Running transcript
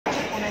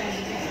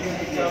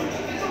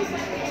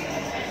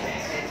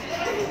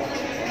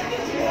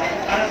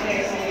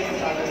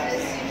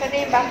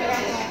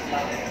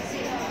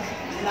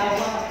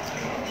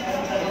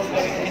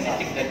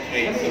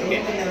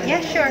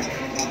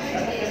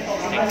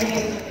Hi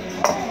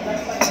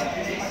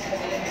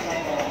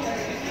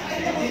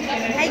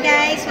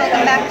guys,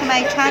 welcome back to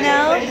my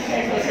channel.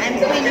 I'm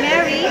Queen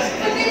Mary.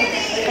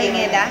 Kay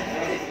Ngeda.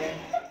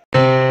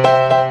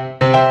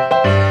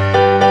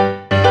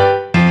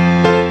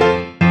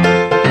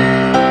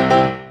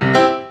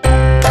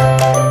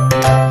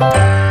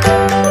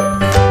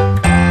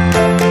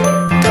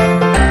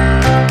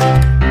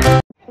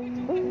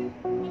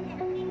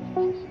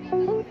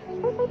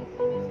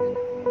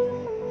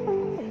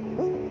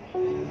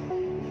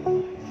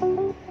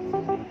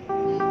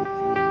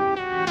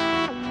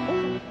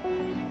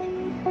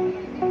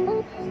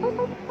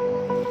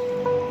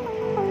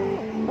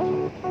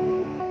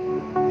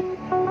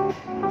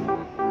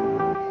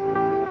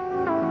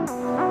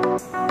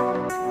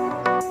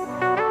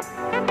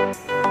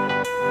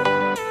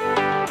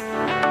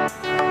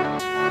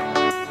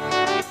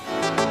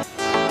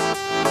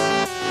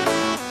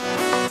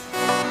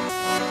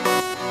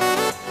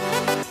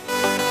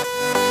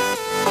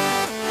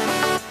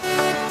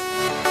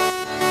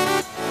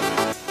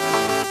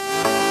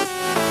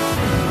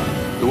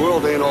 The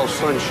world ain't all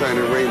sunshine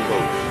and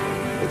rainbows.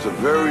 It's a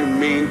very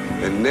mean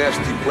and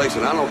nasty place,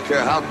 and I don't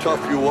care how tough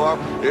you are,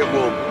 it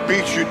will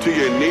beat you to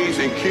your knees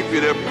and keep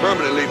you there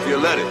permanently if you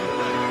let it.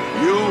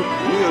 You,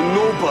 me, or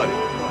nobody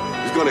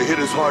is gonna hit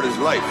as hard as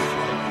life.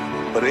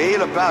 But it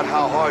ain't about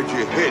how hard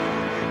you hit.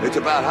 It's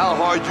about how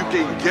hard you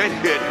can get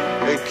hit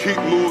and keep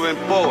moving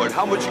forward.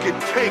 How much you can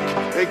take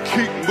and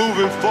keep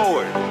moving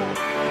forward.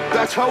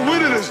 That's how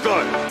winning is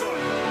done.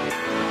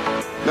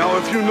 Now,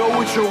 if you know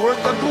what you're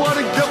worth, then go out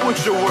and get what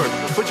you're worth.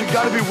 But you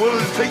gotta be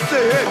willing to take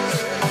the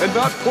hits and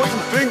not pointing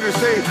fingers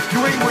saying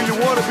you ain't where you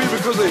want to be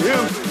because of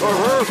him or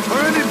her or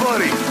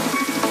anybody.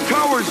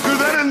 Cowards do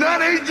that, and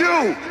that ain't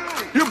you.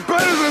 You're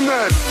better than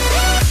that.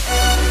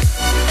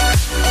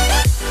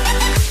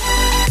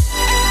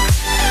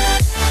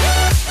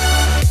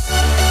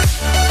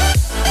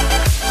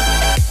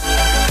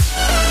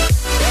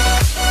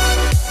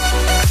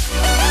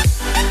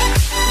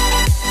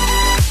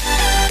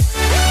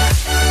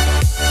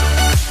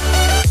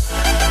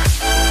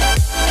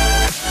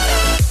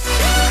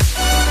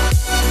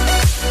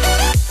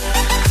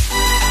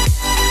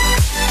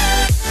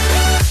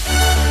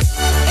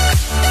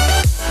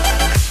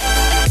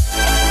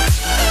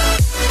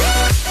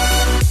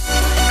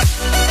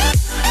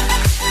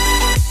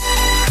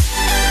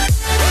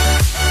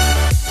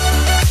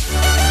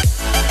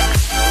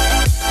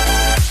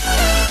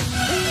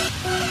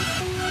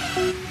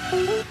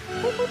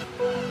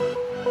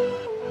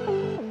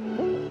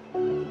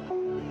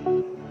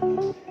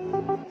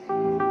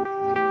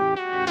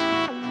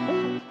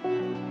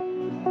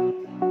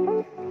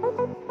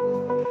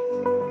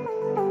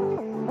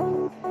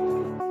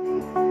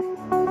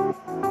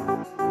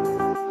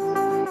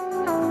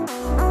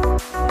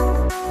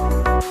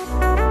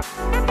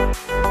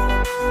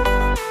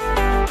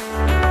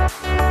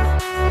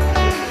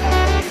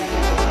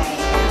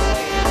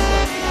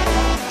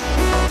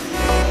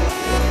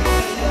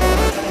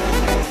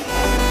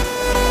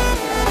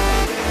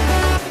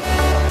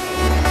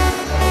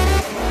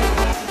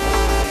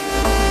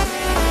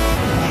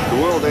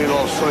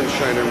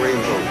 Sunshine and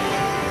rainbows.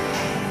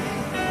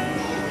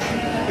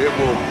 It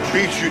will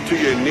beat you to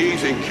your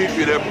knees and keep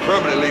you there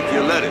permanently if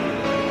you let it.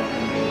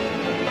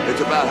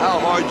 It's about how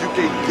hard you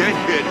can get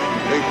hit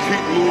and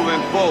keep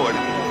moving forward.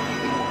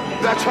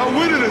 That's how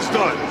winning is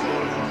done.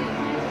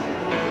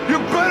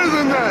 You're better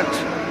than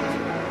that.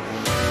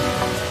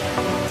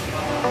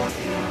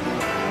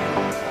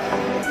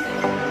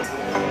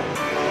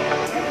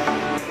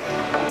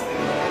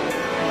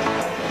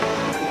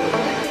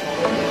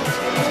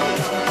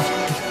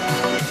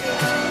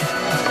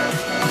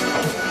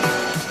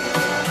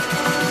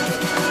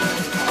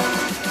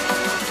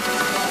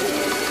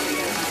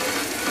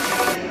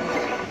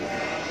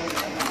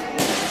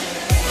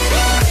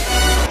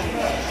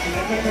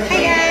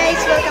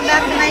 Welcome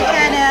back to my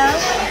channel.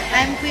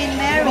 I'm Queen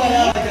Mary.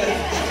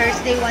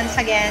 Thursday once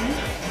again.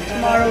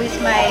 Tomorrow is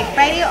my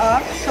Friday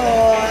off, so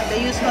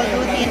the usual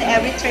routine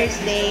every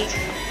Thursday.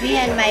 Me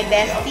and my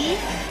bestie,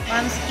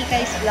 Mom's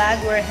Kikai's vlog.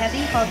 We're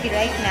having coffee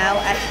right now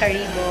at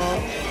Caribou.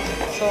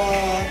 So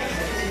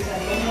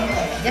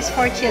just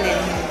for chilling.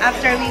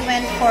 After we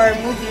went for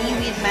movie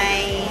with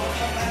my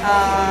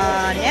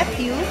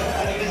nephew,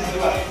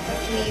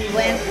 we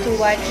went to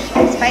watch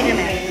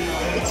Spider-Man.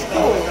 It's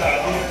cool.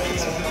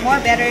 It's more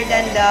better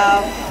than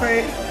the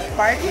first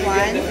part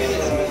 1.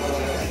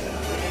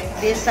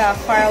 This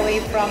Far Away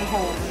from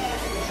Home.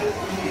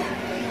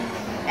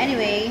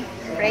 Anyway,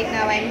 right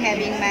now I'm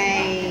having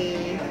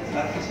my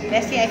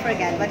Bestie, I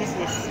forgot. What is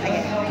this?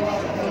 Again,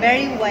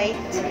 very white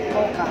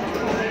mocha.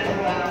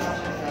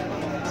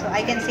 So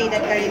I can say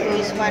that Caribou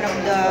is one of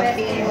the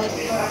famous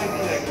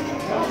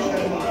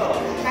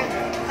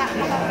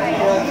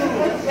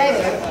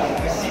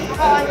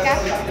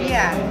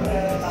yeah.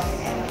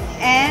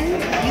 And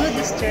you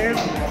disturb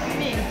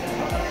me.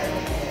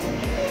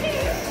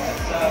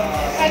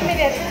 1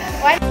 minute.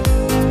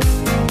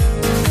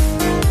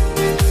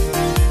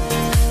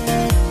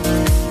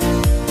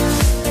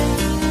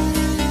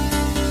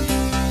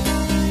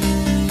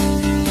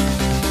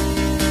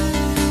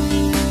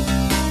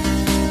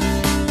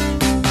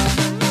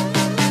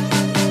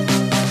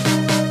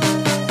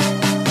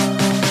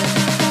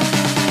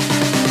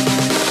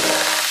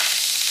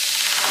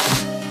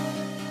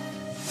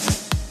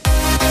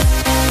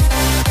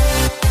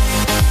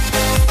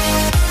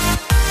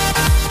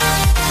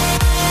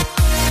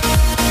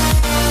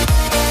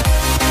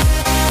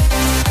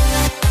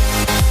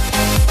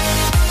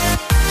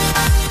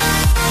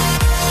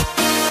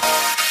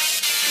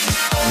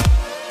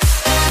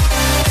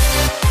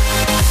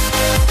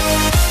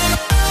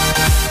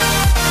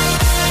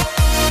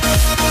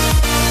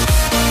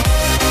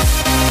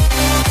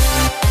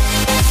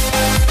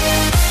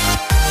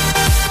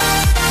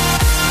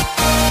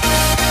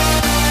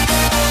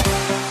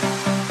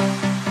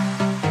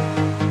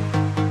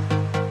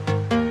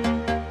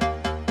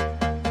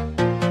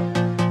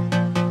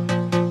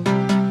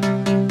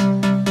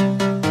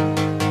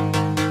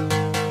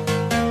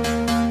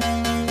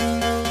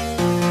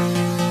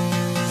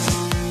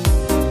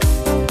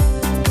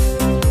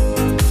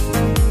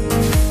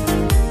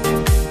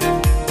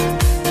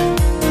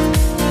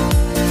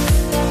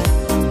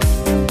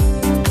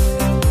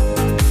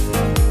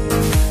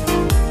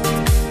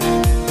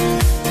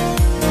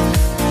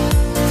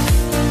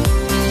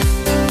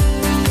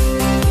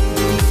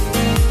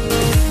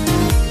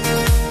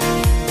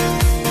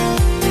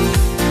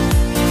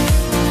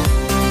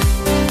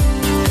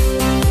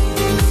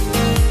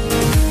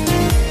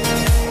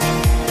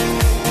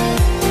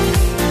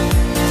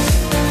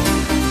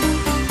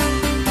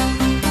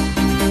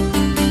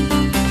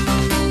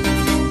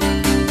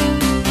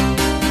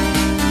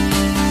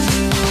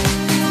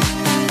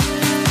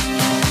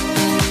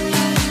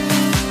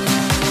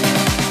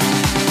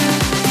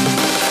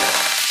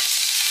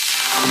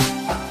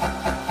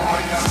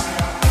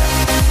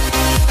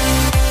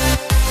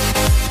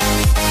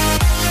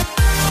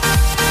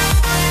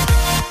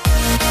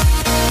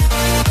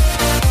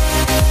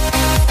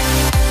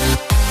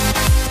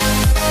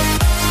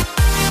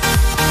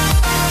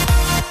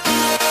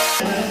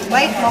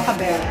 white mocha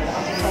berry.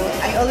 So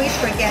I always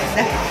forget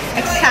the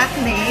exact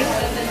name.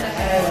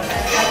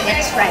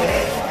 Let's try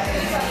it.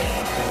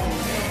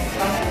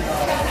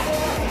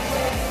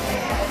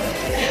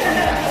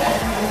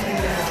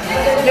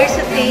 There's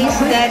a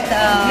taste that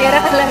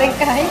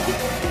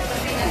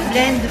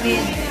blend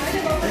with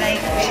like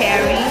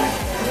cherry.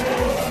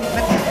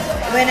 But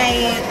when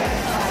I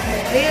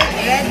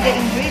read the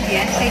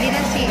ingredients, I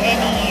didn't see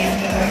any.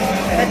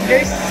 But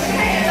there's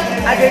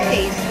other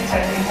taste.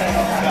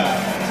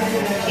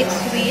 It's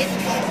sweet,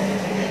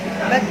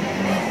 but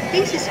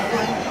taste is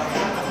good.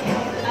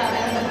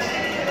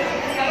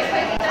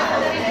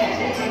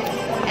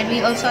 And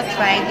we also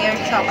tried their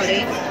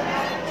chocolate.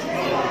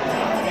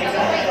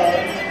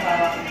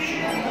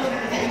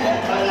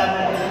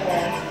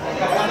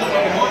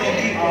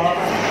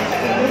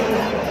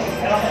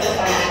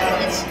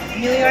 It's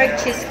New York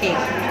cheesecake.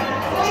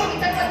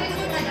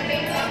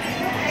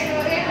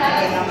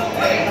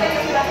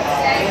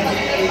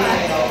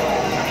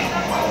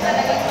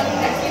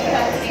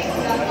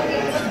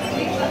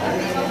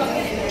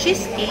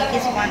 Cheesecake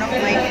is one of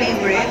my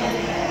favorite,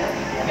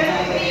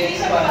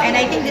 and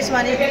I think this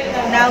one is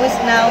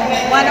now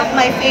one of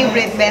my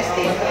favorite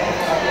bestie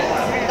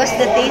because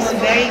the taste is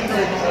very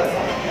good.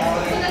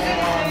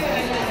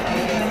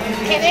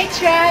 Can I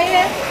try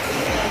it?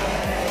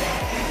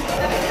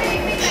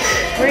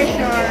 For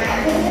sure.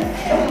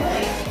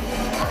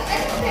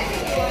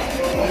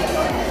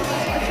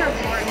 What's your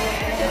fork?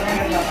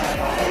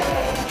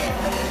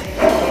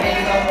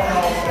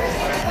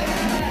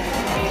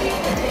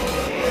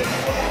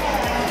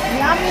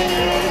 Yummy!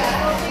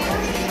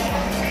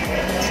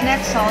 It's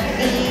not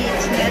salty,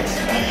 it's not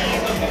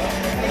sweet.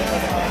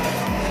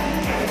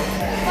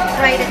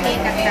 Try the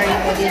cake at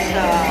Caribou, this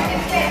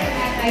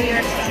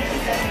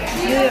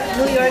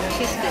New York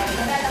cheesecake.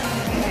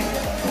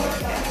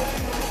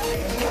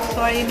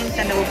 Sorry,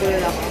 minsan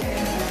nabubulol ako.